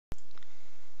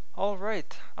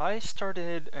Alright, I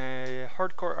started a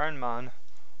hardcore Ironman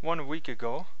 1 week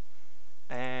ago,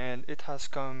 and it has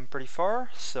come pretty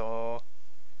far, so...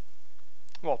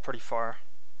 well, pretty far.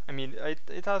 I mean,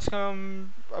 it has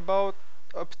come about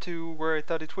up to where I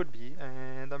thought it would be,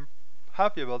 and I'm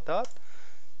happy about that.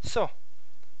 So,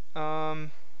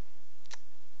 um...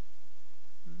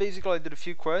 basically I did a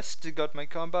few quests, got my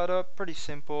combat up, pretty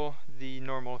simple, the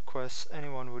normal quests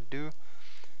anyone would do.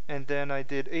 And then I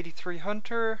did 83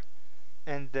 Hunter,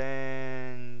 and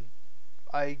then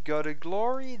I got a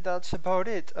glory, that's about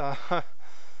it.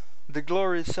 The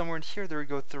glory is somewhere in here, there we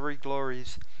go, 3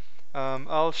 glories.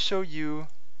 I'll show you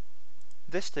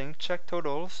this thing, check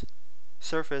totals.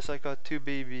 Surface, I got 2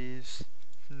 babies,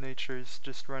 nature's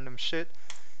just random shit.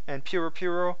 And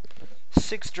Puro,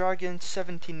 6 dragons,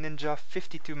 17 ninja,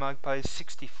 52 magpies,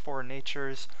 64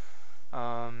 natures.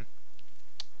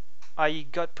 I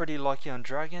got pretty lucky on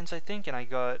dragons, I think, and I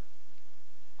got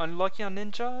unlucky on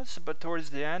ninjas, but towards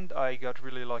the end I got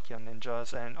really lucky on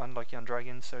ninjas and unlucky on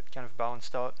dragons, so it kind of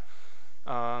balanced out.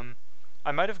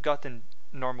 I might have gotten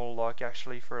normal luck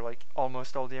actually for like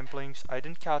almost all the implings. I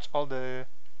didn't catch all the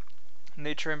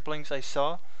nature implings I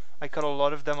saw. I caught a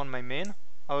lot of them on my main.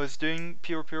 I was doing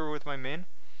pure with my main,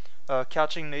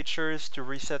 catching natures to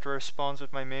reset rare spawns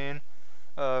with my main,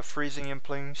 freezing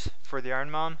implings for the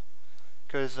Iron Man,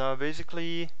 because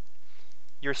basically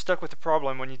you're stuck with the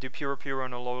problem when you do pure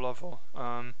on a low level.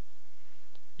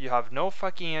 You have no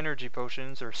fucking energy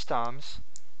potions or stamps,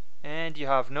 and you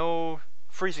have no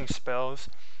freezing spells,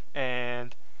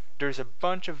 and there's a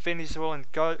bunch of Venezuelan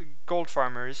gold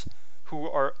farmers who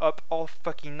are up all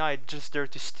fucking night just there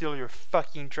to steal your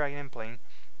fucking dragon impling.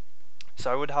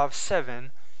 So I would have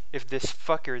 7 if this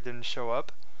fucker didn't show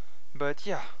up. But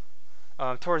yeah,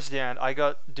 towards the end I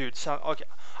got, dude, okay,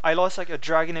 I lost like a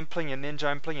dragon impling, a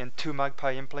ninja impling, and 2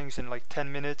 magpie implings in like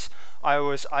 10 minutes.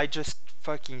 I just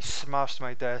fucking smashed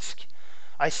my desk.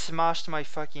 I smashed my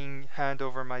fucking hand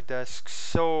over my desk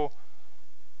so,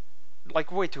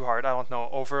 like, way too hard, I don't know,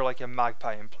 over like a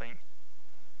magpie impling.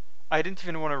 I didn't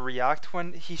even want to react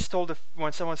when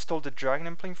when someone stole the dragon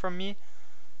impling from me.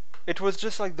 It was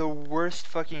just like the worst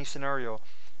fucking scenario.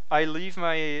 I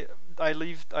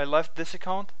left this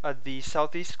account at the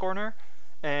southeast corner,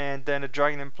 and then a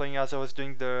dragon impling as I was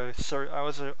doing as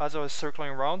I was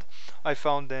circling around, I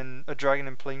found then a dragon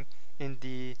impling in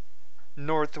the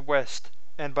northwest,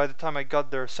 and by the time I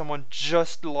got there, someone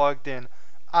just logged in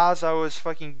as I was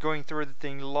fucking going through the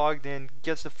thing, logged in,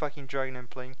 gets the fucking dragon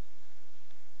impling,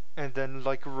 and then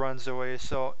like runs away.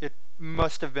 So it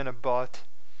must have been a bot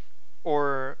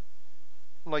or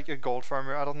like a gold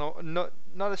farmer. I don't know.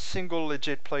 Not a single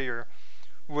legit player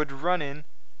would run in,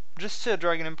 just see a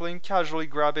dragon impling, casually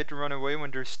grab it and run away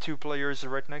when there's 2 players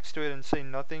right next to it and say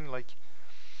nothing. Like,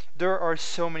 there are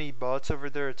so many bots over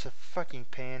there, it's a fucking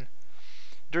pain.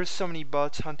 There's so many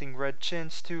bots hunting red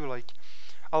chins too. Like,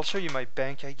 I'll show you my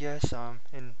bank, I guess,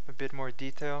 in a bit more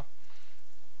detail.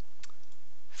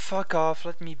 Fuck off,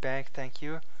 let me bank, thank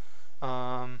you.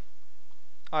 I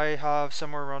have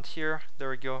somewhere around here, there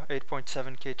we go,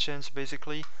 8.7k chins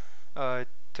basically. It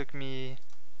took me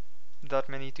that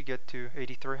many to get to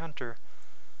 83 Hunter.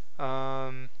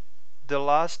 The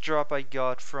last drop I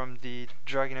got from the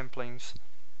dragon implings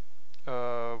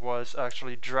was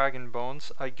actually dragon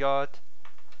bones. I got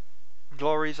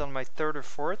glories on my 3rd or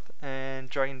 4th and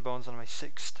dragon bones on my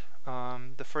 6th.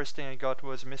 The first thing I got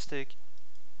was mystic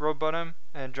row bottom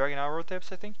and dragon arrow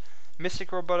tips, I think.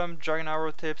 Mystic row bottom, dragon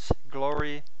arrow tips,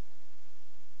 glory,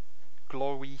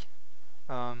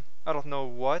 I don't know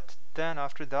what then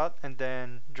after that, and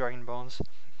then dragon bones.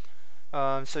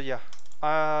 So yeah,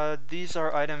 these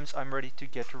are items I'm ready to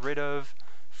get rid of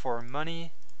for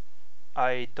money.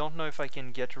 I don't know if I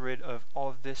can get rid of all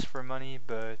of this for money,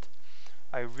 but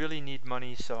I really need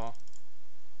money, so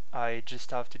I just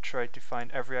have to try to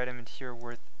find every item in here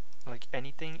worth like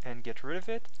anything and get rid of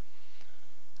it.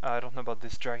 I don't know about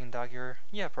this dragon dagger.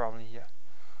 Yeah, probably, yeah.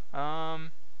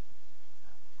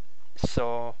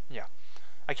 So yeah,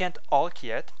 I can't alch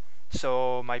yet,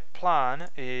 so my plan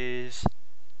is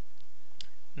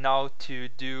now to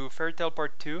do Fairy Tale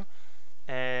Part 2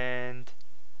 and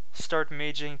start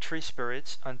maging Tree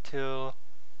Spirits until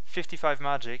 55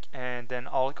 magic, and then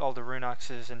alch all the rune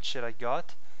axes and shit I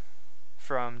got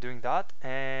from doing that,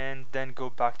 and then go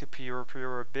back to pure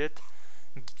a bit,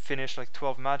 finish like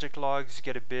 12 magic logs,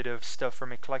 get a bit of stuff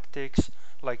from eclectics,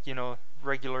 like, you know,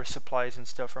 regular supplies and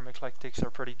stuff from eclectics are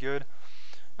pretty good.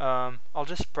 I'll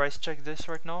just price check this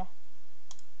right now.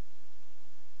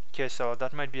 Okay, so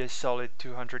that might be a solid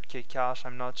 200k cash,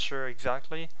 I'm not sure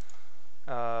exactly.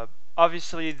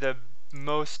 Obviously the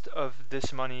most of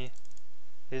this money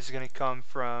is gonna come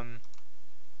from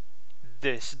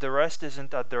this. The rest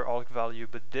isn't at their alc value,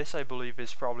 but this I believe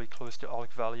is probably close to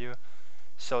alc value.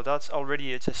 So that's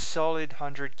already, it's a solid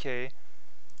 100k,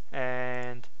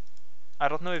 and I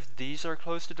don't know if these are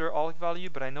close to their alc value,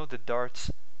 but I know the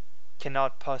darts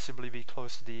cannot possibly be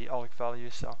close to the alc value,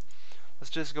 so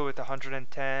let's just go with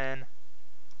 110,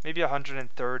 maybe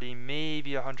 130,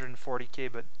 maybe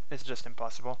 140k, but it's just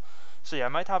impossible. So yeah, I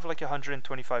might have like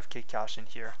 125k cash in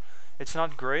here. It's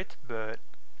not great, but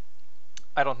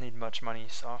I don't need much money,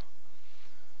 so.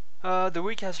 The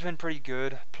week has been pretty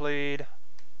good. Played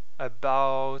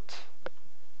about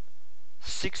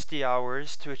 60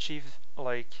 hours to achieve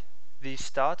like these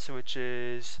stats, which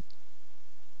is,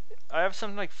 I have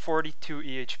something like 42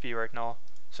 EHP right now.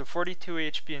 So 42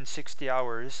 EHP in 60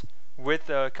 hours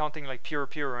with counting like pure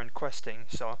and questing.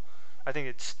 So I think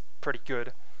it's pretty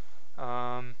good.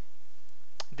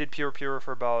 Did pure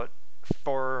for about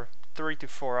 3 to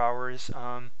 4 hours.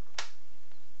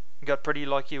 Got pretty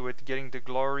lucky with getting the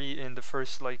glory in the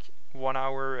first like 1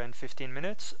 hour and 15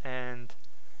 minutes, and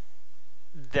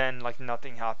then like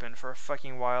nothing happened for a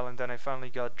fucking while, and then I finally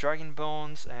got dragon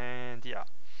bones, and yeah,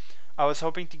 I was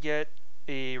hoping to get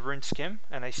a rune skim,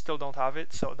 and I still don't have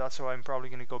it, so that's why I'm probably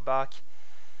gonna go back.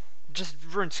 Just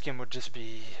rune skim would just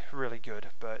be really good,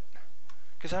 but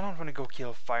because I don't want to go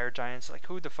kill fire giants. Like,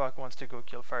 who the fuck wants to go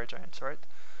kill fire giants, right?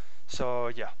 So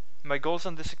yeah, my goals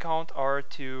on this account are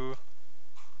to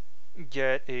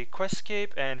get a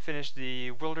questscape and finish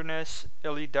the wilderness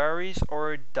elite diaries,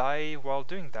 or die while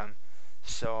doing them.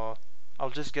 So I'll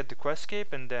just get the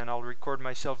questscape, and then I'll record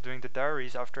myself doing the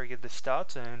diaries after I get the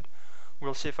stats, and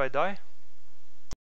we'll see if I die.